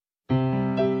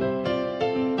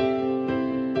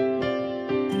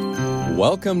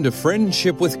Welcome to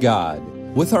Friendship with God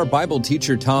with our Bible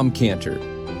teacher, Tom Cantor.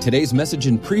 Today's message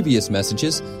and previous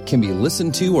messages can be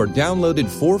listened to or downloaded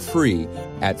for free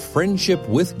at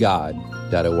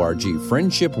friendshipwithgod.org,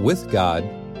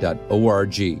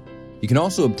 friendshipwithgod.org. You can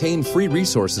also obtain free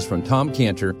resources from Tom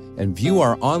Cantor and view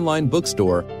our online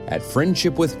bookstore at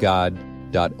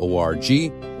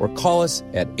friendshipwithgod.org or call us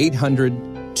at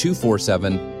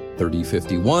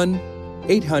 800-247-3051,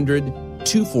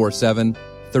 800-247-3051.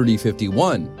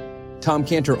 Tom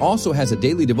Cantor also has a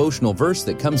daily devotional verse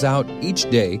that comes out each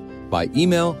day by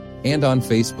email and on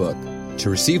Facebook. To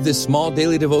receive this small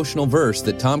daily devotional verse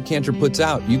that Tom Cantor puts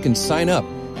out, you can sign up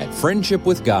at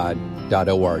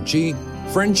friendshipwithgod.org,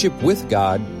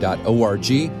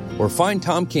 friendshipwithgod.org, or find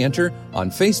Tom Cantor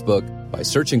on Facebook by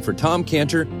searching for Tom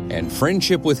Cantor and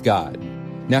Friendship with God.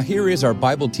 Now here is our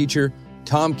Bible teacher,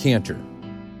 Tom Cantor.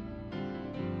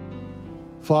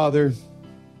 Father,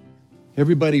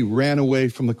 everybody ran away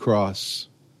from the cross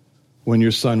when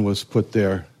your son was put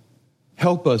there.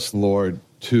 Help us, Lord,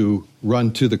 to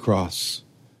run to the cross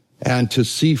and to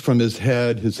see from his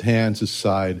head, his hands, his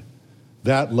side,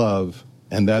 that love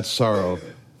and that sorrow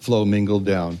flow mingled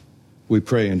down. We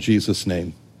pray in Jesus'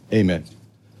 name. Amen.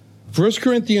 1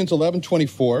 Corinthians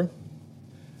 11:24,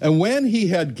 and when he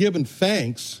had given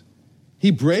thanks, he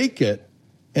brake it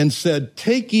and said,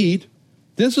 "Take, eat,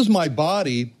 this is my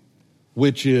body,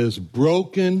 which is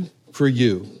broken for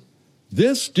you.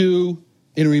 This do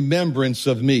in remembrance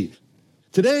of me."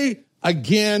 Today,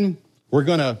 again, we're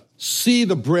going to see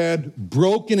the bread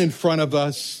broken in front of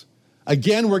us.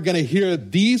 Again, we're going to hear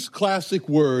these classic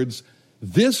words,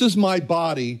 "This is my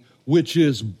body, which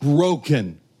is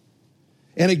broken."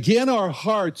 And again, our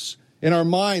hearts and our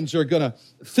minds are going to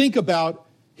think about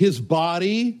his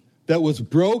body that was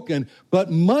broken, but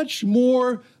much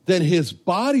more than his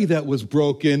body that was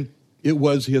broken, it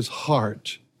was his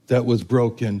heart that was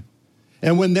broken.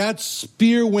 And when that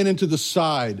spear went into the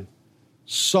side,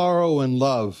 sorrow and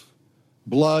love,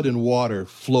 blood and water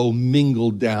flow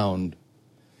mingled down.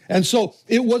 And so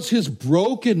it was his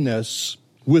brokenness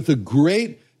with a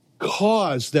great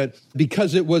cause, that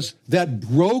because it was that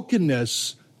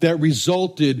brokenness that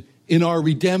resulted in our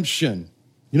redemption.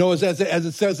 You know, as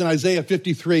it says in Isaiah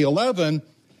 53:11,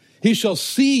 he shall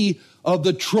see of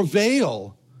the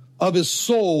travail of his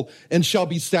soul and shall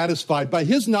be satisfied. By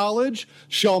his knowledge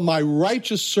shall my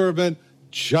righteous servant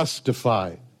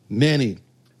justify many,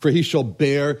 for he shall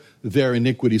bear their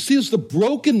iniquity. See, it's the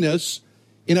brokenness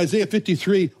in Isaiah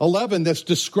 53:11 that's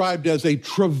described as a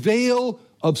travail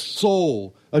of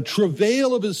soul, a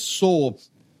travail of his soul.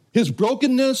 His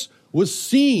brokenness was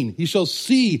seen. He shall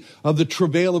see of the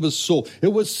travail of his soul.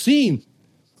 It was seen.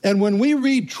 And when we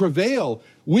read travail,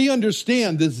 we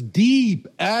understand this deep,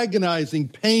 agonizing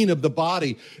pain of the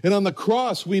body. And on the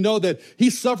cross, we know that he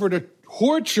suffered a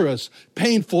torturous,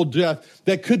 painful death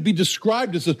that could be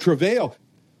described as a travail.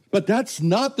 But that's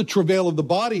not the travail of the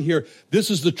body here. This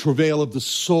is the travail of the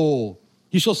soul.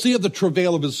 He shall see of the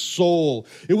travail of his soul.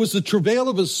 It was the travail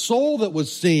of his soul that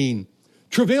was seen.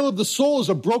 Travail of the soul is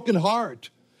a broken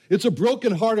heart. It's a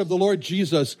broken heart of the Lord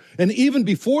Jesus. And even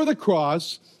before the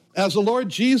cross, as the Lord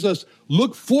Jesus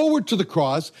looked forward to the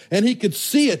cross and he could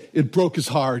see it, it broke his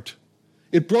heart.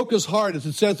 It broke his heart, as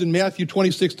it says in Matthew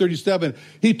 26:37.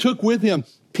 He took with him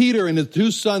Peter and his two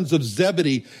sons of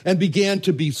Zebedee and began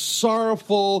to be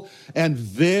sorrowful and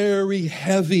very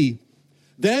heavy.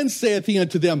 Then saith he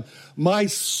unto them, "My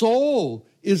soul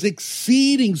is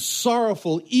exceeding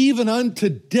sorrowful, even unto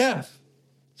death."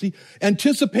 See,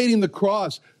 anticipating the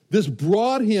cross, this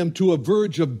brought him to a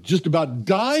verge of just about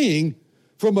dying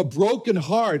from a broken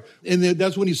heart. And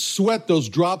that's when he sweat those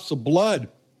drops of blood.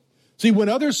 See, when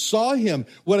others saw him,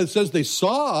 what it says they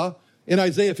saw in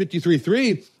Isaiah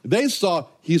 53:3, they saw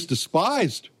he's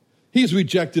despised. He's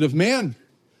rejected of man.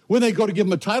 When they go to give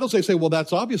him a title, they say, well,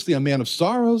 that's obviously a man of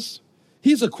sorrows.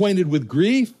 He's acquainted with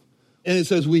grief. And it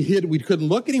says we couldn't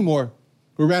look anymore.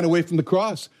 We ran away from the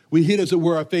cross. We hid, as it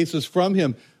were, our faces from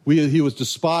him. He was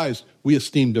despised. We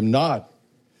esteemed him not.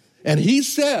 And he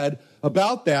said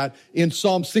about that in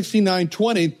Psalm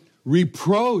 69:20,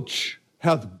 reproach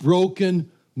hath broken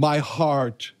my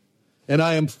heart, and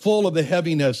I am full of the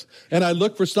heaviness. And I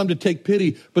looked for some to take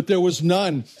pity, but there was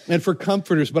none, and for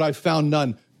comforters, but I found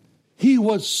none. He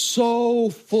was so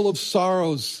full of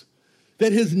sorrows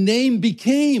that his name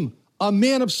became a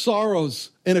man of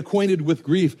sorrows and acquainted with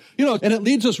grief. You know, and it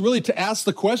leads us really to ask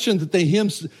the question that the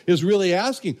hymn is really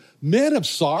asking. Man of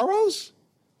sorrows?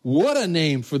 What a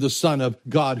name for the Son of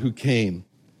God who came.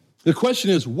 The question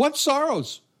is, what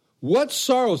sorrows? What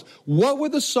sorrows? What were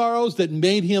the sorrows that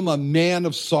made him a man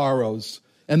of sorrows?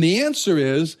 And the answer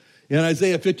is, in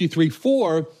Isaiah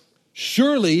 53:4,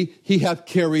 surely he hath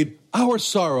carried our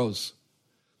sorrows.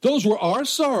 Those were our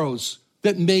sorrows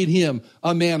that made him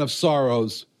a man of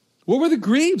sorrows. What were the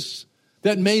griefs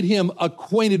that made him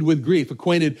acquainted with grief?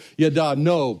 Acquainted, yada,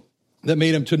 know, that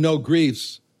made him to know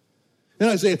griefs. And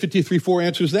Isaiah 53:4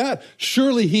 answers that.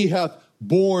 Surely he hath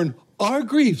borne our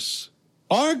griefs.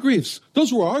 Our griefs.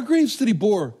 Those were our griefs that he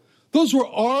bore. Those were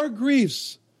our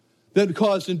griefs that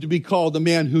caused him to be called a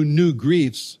man who knew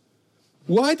griefs.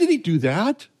 Why did he do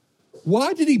that?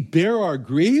 Why did he bear our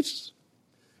griefs?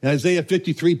 In Isaiah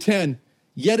 53:10,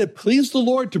 yet it pleased the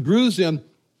Lord to bruise him.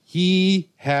 He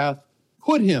hath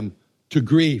put him to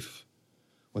grief.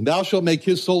 When thou shalt make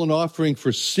his soul an offering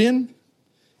for sin,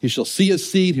 he shall see his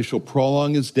seed, he shall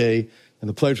prolong his day, and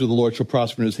the pleasure of the Lord shall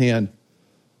prosper in his hand.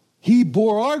 He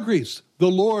bore our griefs.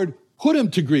 The Lord put him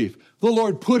to grief. The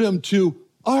Lord put him to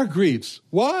our griefs.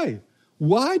 Why?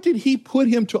 Why did he put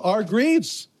him to our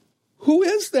griefs? Who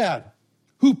is that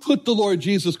who put the Lord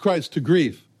Jesus Christ to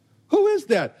grief? Who is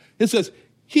that? It says,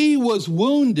 he was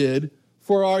wounded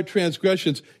for our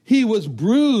transgressions. He was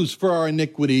bruised for our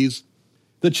iniquities.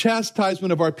 The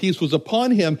chastisement of our peace was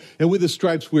upon him, and with his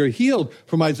stripes we are healed,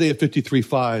 from Isaiah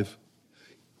 53:5.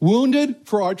 Wounded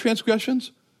for our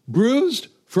transgressions, bruised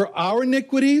for our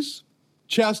iniquities,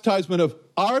 chastisement of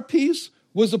our peace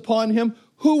was upon him.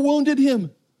 Who wounded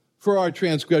him? For our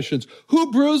transgressions.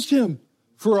 Who bruised him?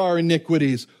 For our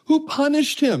iniquities. Who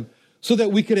punished him so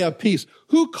that we could have peace?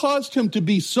 Who caused him to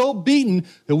be so beaten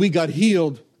that we got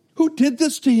healed? Who did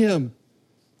this to him?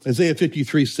 Isaiah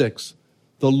 53:6.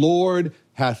 The Lord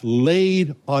hath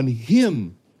laid on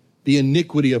him the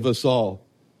iniquity of us all.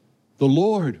 The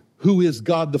Lord, who is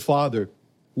God the Father.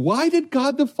 Why did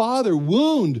God the Father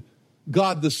wound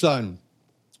God the Son?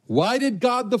 Why did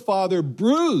God the Father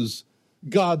bruise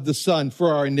God the Son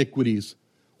for our iniquities?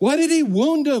 Why did he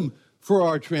wound him for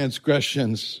our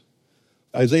transgressions?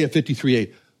 Isaiah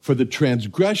 53:8. For the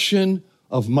transgression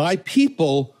of my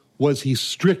people was he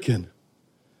stricken.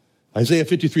 Isaiah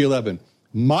 53:11.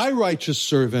 My righteous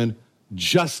servant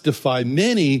justify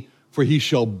many, for he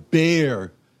shall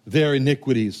bear their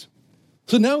iniquities.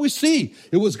 So now we see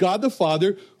it was God the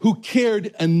Father who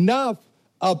cared enough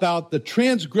about the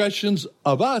transgressions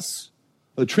of us,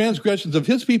 the transgressions of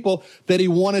his people, that he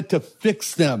wanted to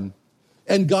fix them.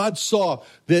 And God saw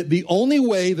that the only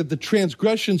way that the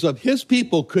transgressions of his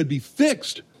people could be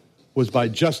fixed was by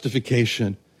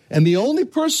justification. And the only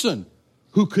person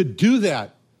who could do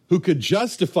that, who could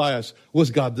justify us,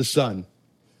 was God the Son.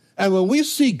 And when we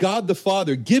see God the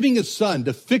Father giving his Son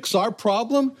to fix our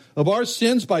problem of our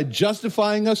sins by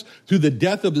justifying us through the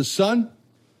death of his Son,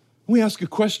 we ask a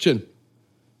question.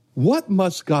 What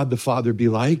must God the Father be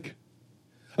like?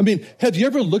 I mean, have you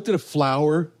ever looked at a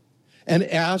flower and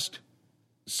asked,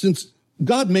 since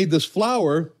God made this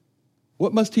flower,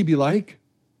 what must he be like?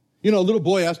 You know, a little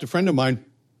boy asked a friend of mine,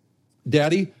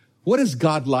 Daddy, what is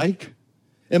God like?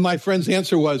 And my friend's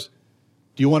answer was,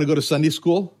 do you want to go to Sunday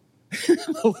school?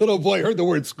 The little boy heard the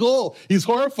word school. He's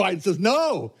horrified and says,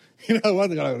 no, I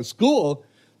wasn't going to go to school.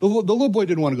 The little boy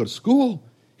didn't want to go to school.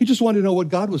 He just wanted to know what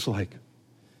God was like.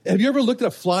 Have you ever looked at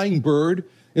a flying bird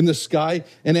in the sky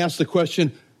and asked the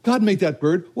question, God made that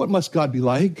bird, what must God be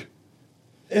like?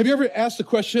 Have you ever asked the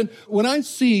question,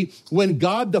 when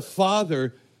God the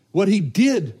Father, what he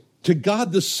did to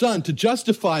God the Son to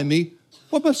justify me,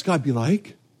 what must God be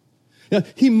like? Now,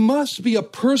 he must be a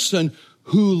person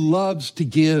who loves to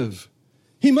give.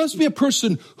 He must be a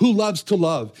person who loves to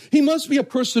love. He must be a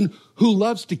person who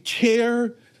loves to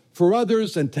care for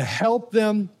others and to help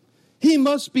them. He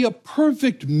must be a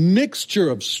perfect mixture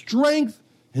of strength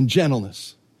and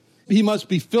gentleness. He must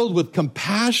be filled with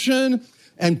compassion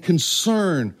and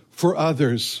concern for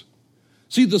others.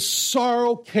 See, the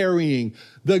sorrow carrying,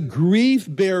 the grief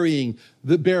bearing,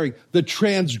 the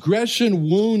transgression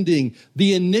wounding,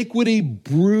 the iniquity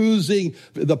bruising,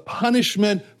 the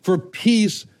punishment for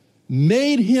peace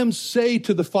made him say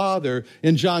to the Father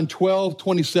in John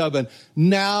 12:27,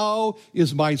 now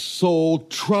is my soul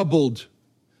troubled.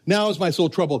 Now is my soul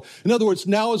troubled. In other words,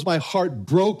 now is my heart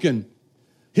broken.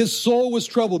 His soul was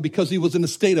troubled because he was in a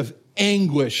state of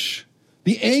anguish.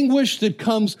 The anguish that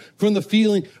comes from the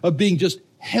feeling of being just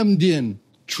hemmed in,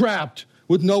 trapped,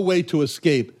 with no way to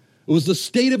escape. It was the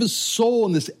state of his soul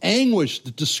and this anguish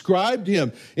that described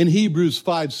him in Hebrews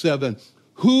 5:7,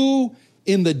 who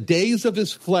in the days of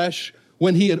his flesh,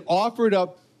 when he had offered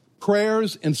up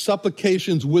prayers and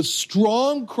supplications with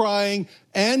strong crying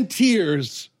and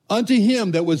tears unto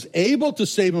him that was able to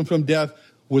save him from death,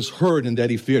 was heard and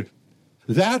that he feared.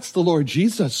 That's the Lord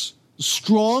Jesus,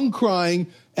 strong crying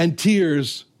and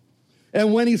tears.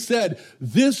 And when he said,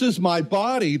 this is my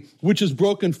body, which is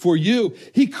broken for you,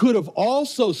 he could have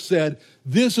also said,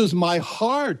 this is my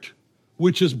heart,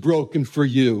 which is broken for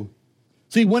you.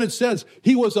 See, when it says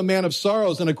he was a man of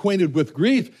sorrows and acquainted with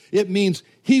grief, it means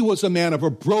he was a man of a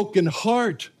broken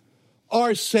heart.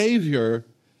 Our Savior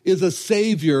is a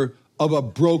Savior of a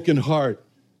broken heart.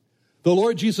 The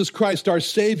Lord Jesus Christ, our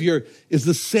Savior, is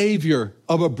the Savior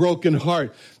of a broken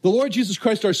heart. The Lord Jesus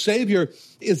Christ, our Savior,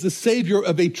 is the Savior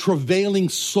of a travailing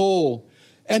soul.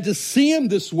 And to see him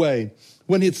this way,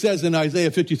 when it says in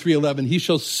Isaiah 53:11, he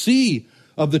shall see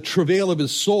of the travail of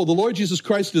his soul. The Lord Jesus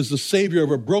Christ is the Savior of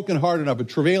a broken heart and of a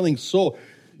travailing soul.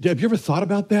 Have you ever thought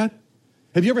about that?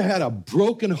 Have you ever had a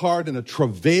broken heart and a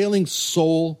travailing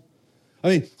soul? I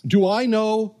mean, do I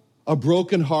know a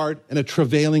broken heart and a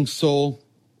travailing soul?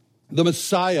 The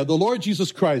Messiah, the Lord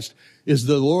Jesus Christ, is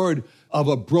the Lord of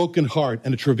a broken heart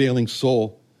and a travailing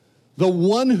soul. The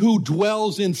one who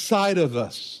dwells inside of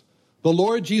us, the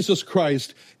Lord Jesus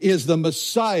Christ, is the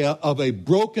Messiah of a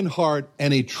broken heart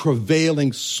and a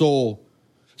travailing soul.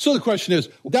 So the question is,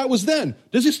 that was then.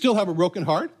 Does he still have a broken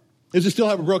heart? Does he still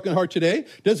have a broken heart today?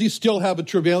 Does he still have a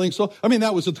travailing soul? I mean,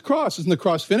 that was at the cross. Isn't the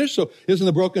cross finished? So isn't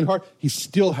the broken heart? He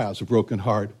still has a broken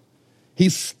heart. He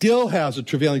still has a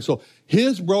travailing soul.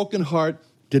 His broken heart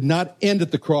did not end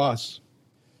at the cross.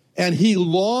 And he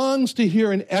longs to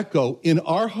hear an echo in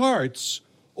our hearts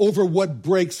over what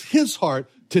breaks his heart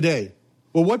today.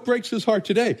 Well, what breaks his heart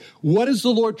today? What is the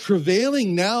Lord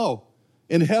travailing now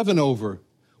in heaven over?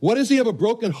 What does he have a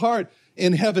broken heart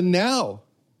in heaven now?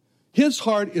 His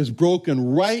heart is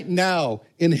broken right now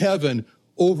in heaven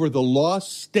over the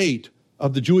lost state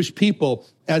of the Jewish people,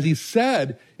 as he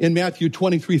said in Matthew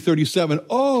 23:37,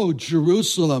 "Oh,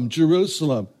 Jerusalem,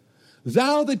 Jerusalem,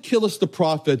 thou that killest the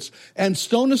prophets and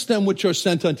stonest them which are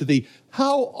sent unto thee,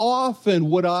 how often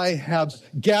would I have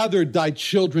gathered thy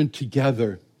children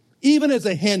together, even as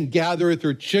a hen gathereth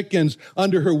her chickens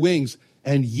under her wings,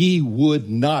 and ye would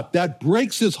not." That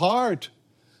breaks his heart.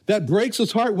 That breaks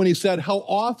his heart when he said, how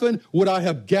often would I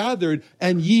have gathered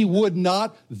and ye would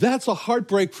not? That's a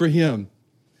heartbreak for him.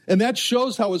 And that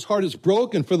shows how his heart is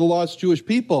broken for the lost Jewish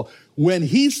people. When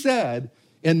he said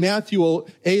in Matthew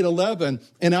 8:11,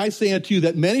 "And I say unto you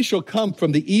that many shall come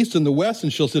from the east and the west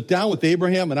and shall sit down with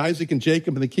Abraham and Isaac and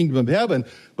Jacob in the kingdom of heaven,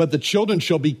 but the children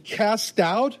shall be cast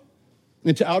out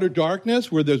into outer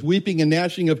darkness where there's weeping and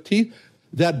gnashing of teeth,"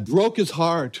 that broke his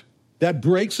heart. That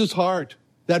breaks his heart.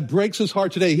 That breaks his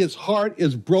heart today. His heart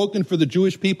is broken for the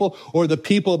Jewish people or the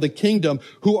people of the kingdom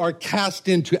who are cast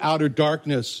into outer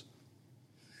darkness.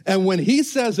 And when he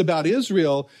says about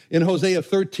Israel in Hosea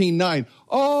 13:9,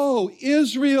 "Oh,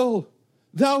 Israel,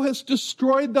 thou hast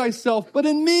destroyed thyself, but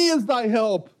in me is thy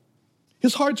help."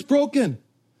 His heart's broken.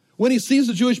 When he sees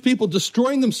the Jewish people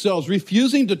destroying themselves,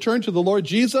 refusing to turn to the Lord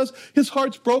Jesus, his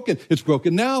heart's broken. It's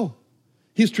broken now.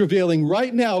 He's travailing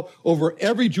right now over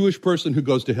every Jewish person who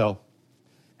goes to hell.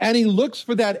 And he looks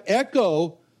for that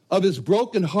echo of his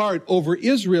broken heart over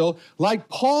Israel, like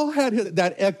Paul had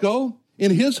that echo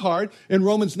in his heart in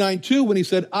Romans 9:2 when he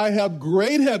said, "I have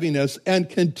great heaviness and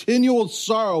continual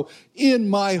sorrow in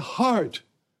my heart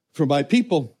for my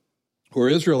people who are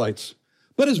Israelites."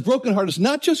 But his broken heart is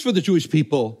not just for the Jewish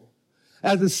people.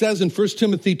 As it says in 1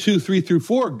 Timothy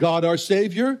 2:3-4, God our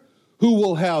Savior, who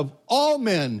will have all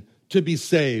men to be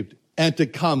saved and to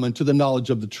come unto the knowledge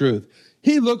of the truth.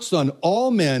 He looks on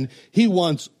all men. He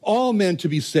wants all men to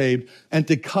be saved and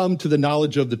to come to the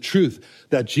knowledge of the truth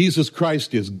that Jesus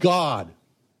Christ is God.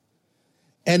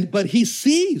 But he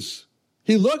sees,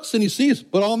 he looks and he sees,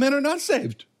 but all men are not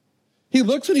saved. He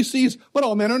looks and he sees, but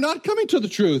all men are not coming to the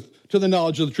truth, to the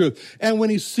knowledge of the truth. And when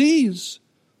he sees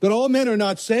that all men are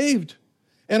not saved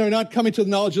and are not coming to the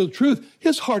knowledge of the truth,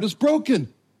 his heart is broken.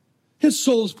 His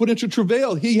soul is put into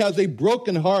travail. He has a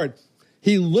broken heart.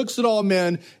 He looks at all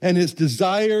men, and his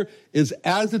desire is,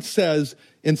 as it says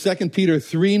in 2 Peter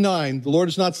 3:9, "The Lord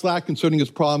is not slack concerning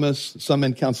his promise." Some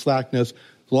men count slackness,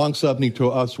 long-suffering to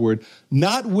usward,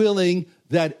 "not willing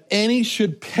that any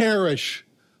should perish,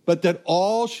 but that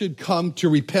all should come to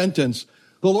repentance."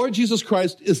 The Lord Jesus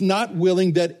Christ is not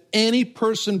willing that any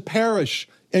person perish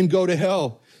and go to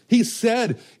hell. He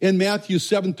said in Matthew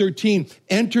 7:13,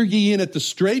 "Enter ye in at the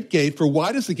strait gate, for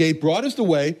wide is the gate, broad is the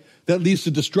way that leads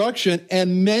to destruction,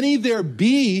 and many there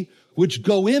be which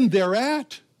go in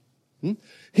thereat."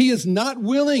 He is not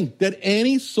willing that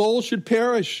any soul should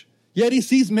perish, yet he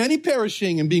sees many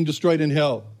perishing and being destroyed in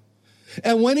hell.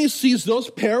 And when he sees those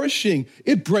perishing,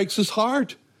 it breaks his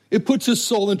heart. It puts his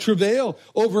soul in travail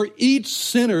over each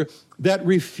sinner that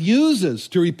refuses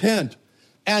to repent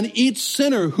and each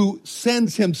sinner who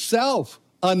sends himself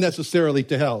unnecessarily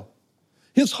to hell.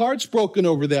 His heart's broken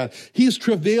over that. He's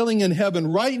travailing in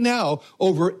heaven right now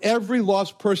over every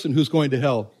lost person who's going to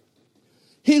hell.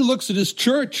 He looks at his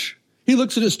church. He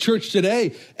looks at his church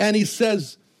today, and he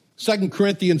says, 2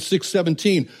 Corinthians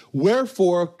 6:17,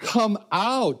 wherefore come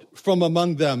out from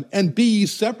among them, and be ye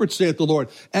separate, saith the Lord,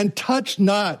 and touch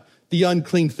not the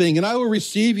unclean thing, and I will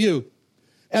receive you,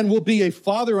 and will be a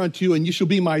father unto you, and you shall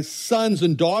be my sons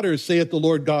and daughters, saith the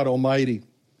Lord God Almighty.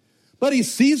 But he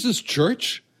sees his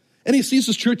church, and he sees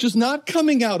his church is not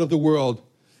coming out of the world.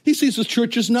 He sees his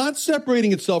church is not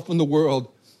separating itself from the world.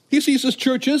 He sees his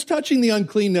church is touching the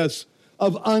uncleanness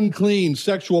of unclean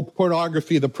sexual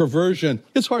pornography, the perversion.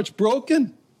 His heart's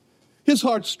broken. His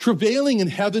heart's travailing in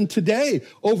heaven today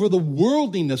over the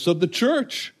worldliness of the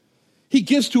church. He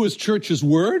gives to his church his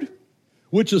word,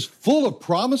 which is full of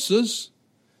promises.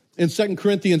 In 2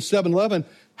 Corinthians 7:11,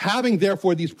 having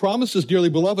therefore these promises, dearly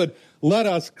beloved, let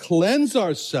us cleanse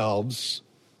ourselves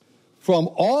from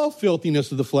all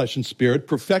filthiness of the flesh and spirit,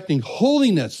 perfecting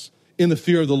holiness in the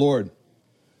fear of the Lord.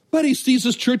 But he sees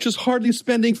his church is hardly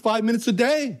spending 5 minutes a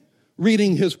day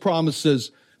reading his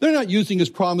promises. They're not using his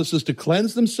promises to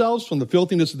cleanse themselves from the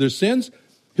filthiness of their sins.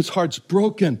 His heart's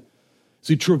broken as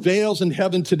he travails in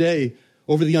heaven today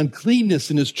over the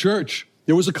uncleanness in his church.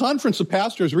 There was a conference of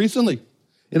pastors recently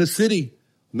in a city.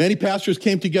 Many pastors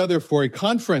came together for a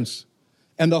conference,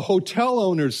 and the hotel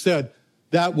owners said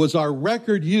that was our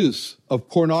record use of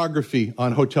pornography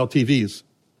on hotel TVs.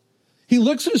 He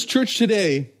looks at his church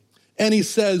today, and he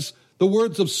says the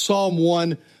words of Psalm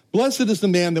 1, blessed is the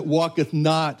man that walketh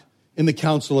not in the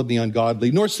counsel of the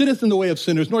ungodly, nor sitteth in the way of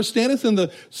sinners, nor standeth in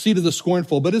the seat of the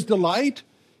scornful, but his delight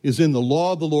is in the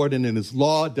law of the Lord, and in his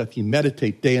law doth he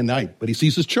meditate day and night. But he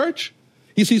sees his church.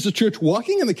 He sees his church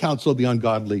walking in the counsel of the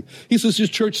ungodly. He sees his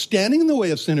church standing in the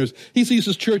way of sinners. He sees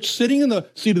his church sitting in the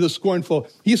seat of the scornful.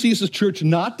 He sees his church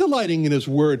not delighting in his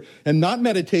word and not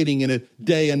meditating in it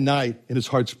day and night, and his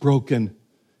heart's broken.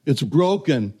 It's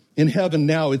broken in heaven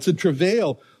now. It's a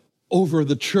travail over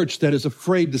the church that is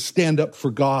afraid to stand up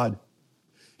for God.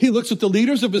 He looks at the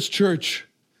leaders of his church,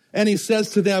 and he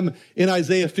says to them in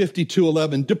Isaiah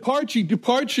 52:11, depart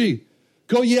ye,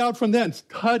 go ye out from thence,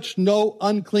 touch no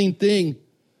unclean thing.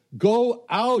 Go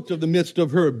out of the midst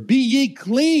of her, be ye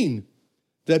clean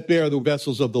that bear the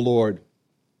vessels of the Lord.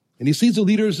 And he sees the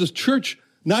leaders of his church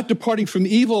not departing from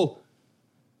evil,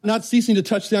 not ceasing to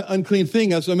touch that unclean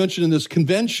thing, as I mentioned in this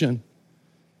convention.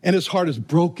 And his heart is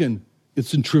broken.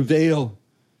 It's in travail.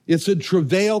 It's in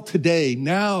travail today,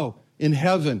 now in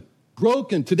heaven.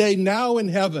 Broken today, now in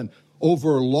heaven,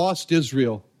 over lost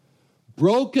Israel.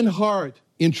 Broken heart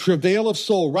in travail of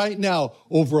soul right now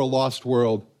over a lost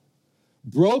world.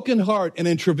 Broken heart and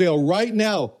in travail right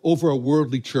now over a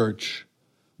worldly church.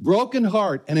 Broken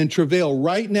heart and in travail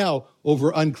right now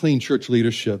over unclean church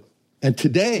leadership. And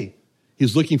today,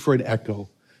 he's looking for an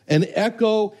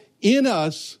echo in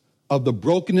us of the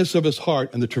brokenness of his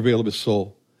heart and the travail of his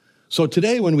soul. So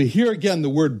today, when we hear again the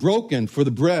word broken for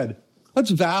the bread, let's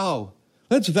vow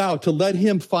to let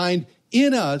him find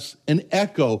in us an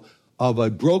echo of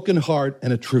a broken heart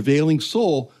and a travailing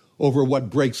soul over what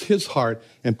breaks his heart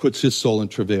and puts his soul in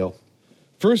travail.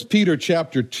 1 Peter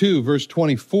chapter 2, verse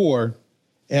 24,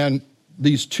 and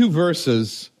these two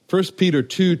verses, 1 Peter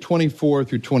 2, 24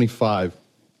 through 25,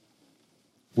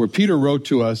 where Peter wrote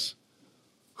to us,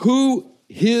 who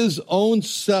his own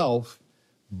self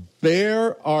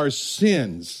bare our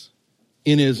sins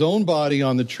in his own body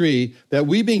on the tree, that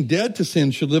we being dead to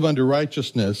sin should live unto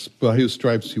righteousness, by whose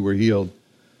stripes you were healed.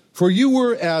 For you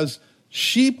were as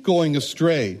sheep going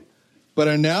astray, but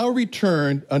are now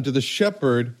returned unto the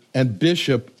shepherd and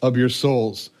bishop of your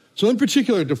souls. So in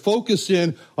particular, to focus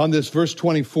in on this verse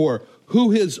 24,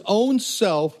 who his own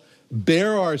self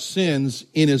bare our sins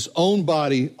in his own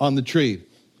body on the tree.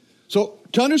 So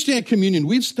to understand communion,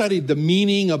 we've studied the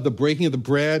meaning of the breaking of the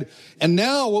bread. And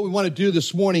now what we want to do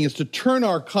this morning is to turn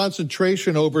our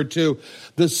concentration over to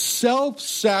the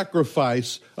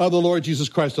self-sacrifice of the Lord Jesus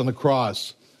Christ on the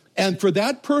cross. And for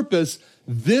that purpose,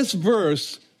 this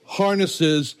verse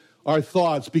harnesses our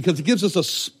thoughts because it gives us a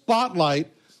spotlight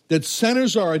that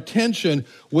centers our attention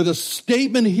with a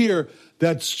statement here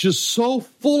that's just so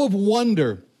full of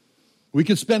wonder. We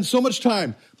could spend so much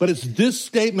time, but it's this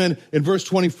statement in verse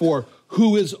 24,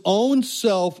 who his own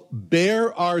self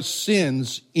bare our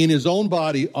sins in his own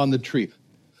body on the tree.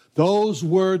 Those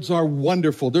words are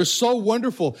wonderful. They're so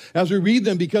wonderful as we read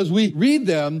them because we read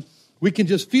them, we can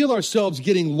just feel ourselves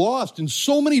getting lost in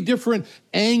so many different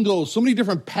angles, so many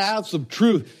different paths of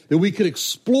truth that we could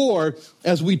explore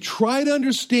as we try to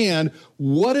understand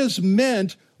what is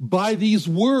meant by these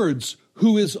words,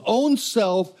 who his own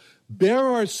self bare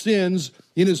our sins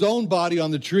in his own body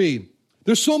on the tree.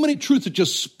 There's so many truths that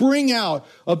just spring out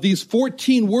of these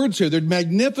 14 words here. They're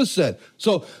magnificent.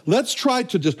 So let's try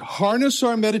to just harness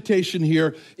our meditation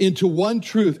here into one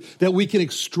truth that we can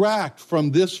extract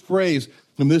from this phrase,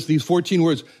 from these 14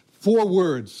 words. 4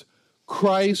 words.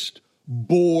 Christ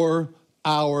bore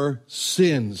our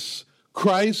sins.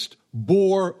 Christ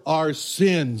bore our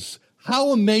sins.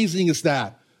 How amazing is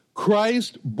that?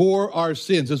 Christ bore our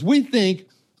sins. As we think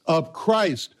of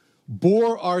Christ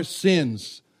bore our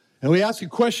sins, and we ask a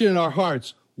question in our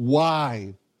hearts,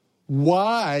 why?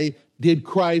 Why did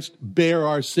Christ bear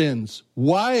our sins?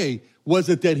 Why was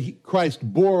it that Christ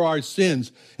bore our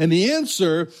sins? And the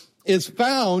answer is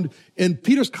found in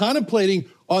Peter's contemplating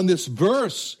on this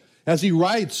verse as he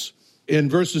writes in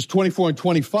verses 24 and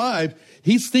 25.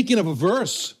 He's thinking of a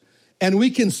verse, and we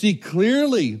can see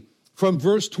clearly from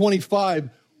verse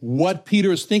 25 what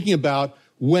Peter is thinking about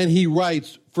when he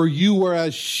writes, "For you were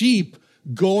as sheep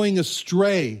going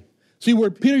astray." See,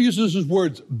 where Peter uses his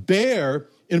words bear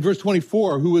in verse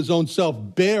 24, who his own self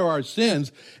bear our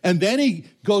sins, and then he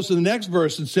goes to the next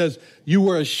verse and says, you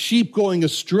were a sheep going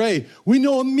astray. We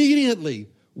know immediately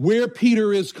where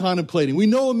Peter is contemplating. We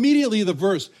know immediately the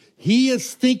verse. He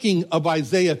is thinking of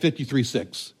Isaiah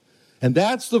 53:6. And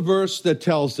that's the verse that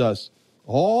tells us,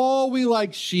 all we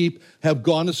like sheep have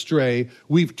gone astray.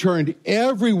 We've turned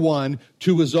everyone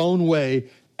to his own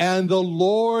way, and the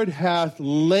Lord hath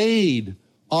laid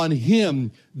on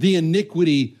him the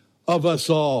iniquity of us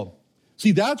all.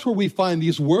 See, that's where we find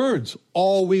these words,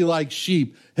 all we like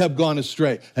sheep have gone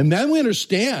astray. And then we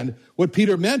understand what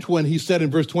Peter meant when he said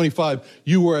in verse 25,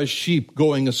 you were as sheep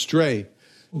going astray.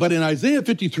 But in Isaiah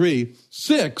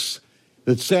 53:6,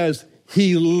 it says,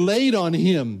 he laid on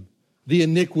him the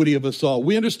iniquity of us all.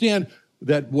 We understand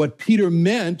that what Peter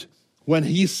meant when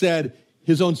he said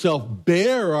his own self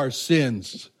bear our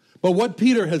sins. But what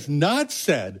Peter has not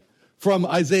said from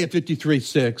Isaiah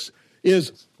 53:6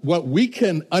 is what we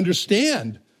can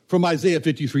understand from Isaiah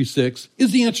 53:6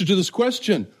 is the answer to this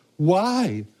question.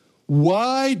 Why?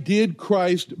 Why did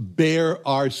Christ bear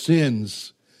our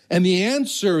sins? And the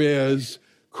answer is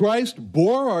Christ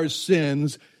bore our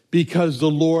sins because the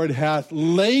Lord hath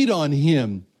laid on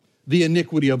him the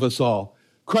iniquity of us all.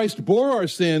 Christ bore our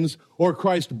sins, or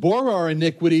Christ bore our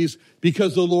iniquities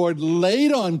because the Lord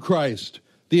laid on Christ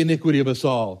the iniquity of us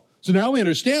all. So now we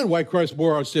understand why Christ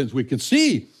bore our sins. We can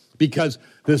see because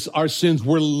our sins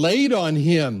were laid on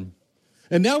him.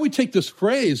 And now we take this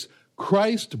phrase,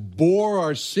 Christ bore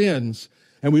our sins,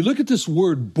 and we look at this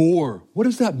word bore. What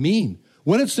does that mean?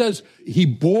 When it says he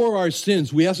bore our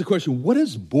sins, we ask the question, what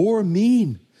does bore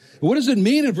mean? What does it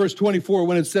mean in verse 24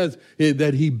 when it says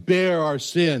that he bare our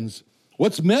sins?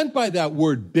 What's meant by that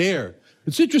word bear?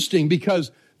 It's interesting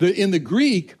because in the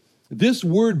Greek, this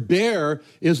word bear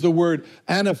is the word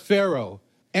anaphero.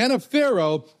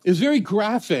 Anaphero is very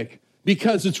graphic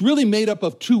because it's really made up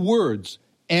of 2 words,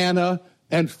 ana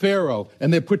and pharaoh,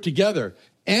 and they're put together.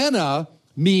 Ana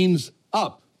means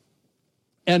up,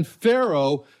 and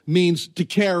pharaoh means to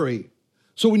carry.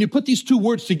 So when you put these 2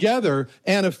 words together,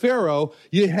 anaphero,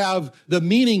 you have the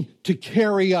meaning to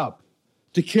carry up,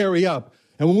 to carry up.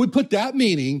 And when we put that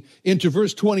meaning into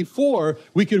verse 24,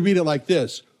 we can read it like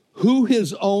this. Who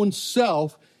his own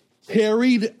self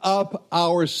carried up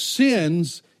our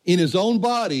sins in his own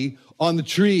body on the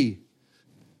tree.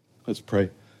 Let's pray.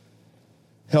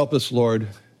 Help us, Lord.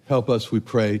 Help us, we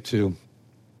pray, to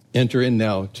enter in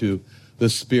now to the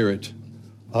spirit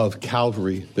of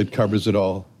Calvary that covers it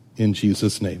all. In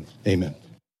Jesus' name, amen.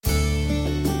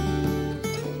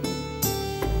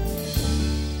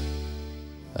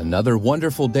 Another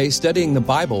wonderful day studying the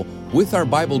Bible with our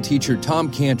Bible teacher,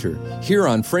 Tom Cantor, here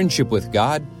on Friendship with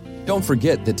God. Don't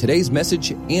forget that today's message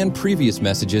and previous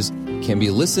messages can be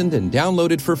listened and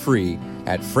downloaded for free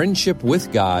at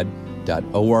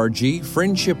friendshipwithgod.org,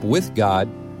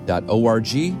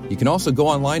 friendshipwithgod.org. You can also go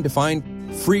online to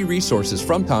find free resources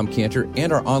from Tom Cantor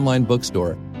and our online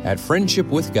bookstore at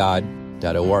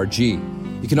friendshipwithgod.org.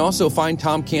 You can also find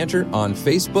Tom Cantor on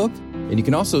Facebook, and you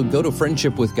can also go to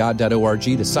friendshipwithgod.org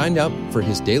to sign up for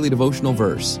his daily devotional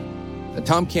verse.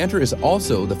 Tom Cantor is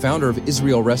also the founder of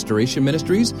Israel Restoration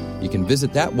Ministries. You can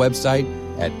visit that website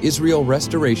at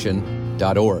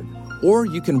israelrestoration.org. Or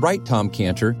you can write Tom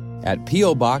Cantor at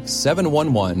P.O. Box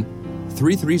 711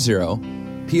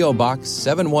 330, P.O. Box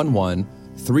 711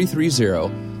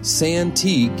 330,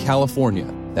 Santee,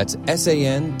 California. That's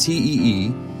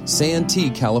Santee, Santee,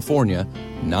 California,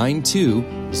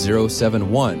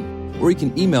 92071. Or you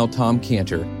can email Tom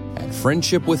Cantor at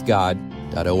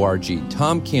friendshipwithgod.org.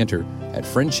 Tom Cantor at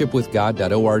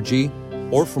friendshipwithgod.org.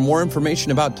 Or for more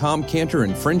information about Tom Cantor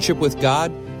and Friendship with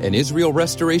God, and Israel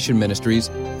Restoration Ministries,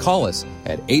 call us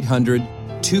at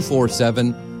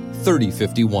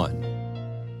 800-247-3051.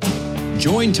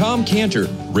 Join Tom Cantor,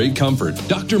 Ray Comfort,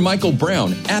 Dr. Michael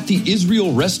Brown at the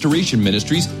Israel Restoration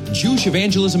Ministries Jewish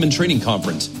Evangelism and Training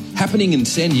Conference, happening in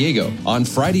San Diego on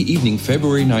Friday evening,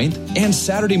 February 9th, and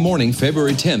Saturday morning,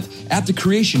 February 10th, at the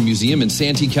Creation Museum in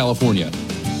Santee, California.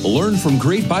 Learn from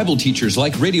great Bible teachers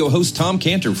like radio host Tom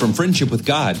Cantor from Friendship with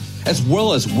God, as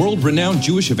well as world-renowned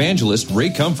Jewish evangelist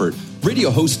Ray Comfort, radio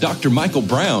host Dr. Michael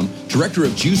Brown, Director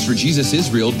of Jews for Jesus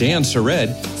Israel Dan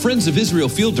Sered, Friends of Israel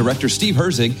Field Director Steve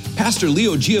Herzig, Pastor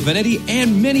Leo Giovanetti,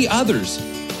 and many others.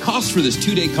 Cost for this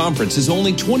 2-day conference is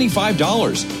only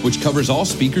 $25, which covers all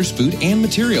speakers, food, and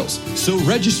materials. So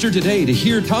register today to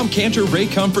hear Tom Cantor, Ray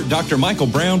Comfort, Dr. Michael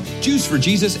Brown, Jews for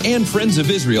Jesus, and Friends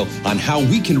of Israel on how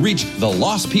we can reach the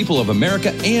lost people of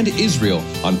America and Israel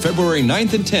on February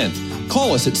 9th and 10th.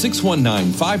 Call us at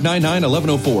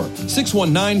 619-599-1104,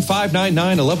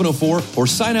 619-599-1104, or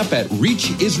sign up at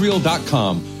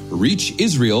reachisrael.com,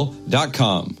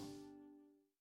 reachisrael.com.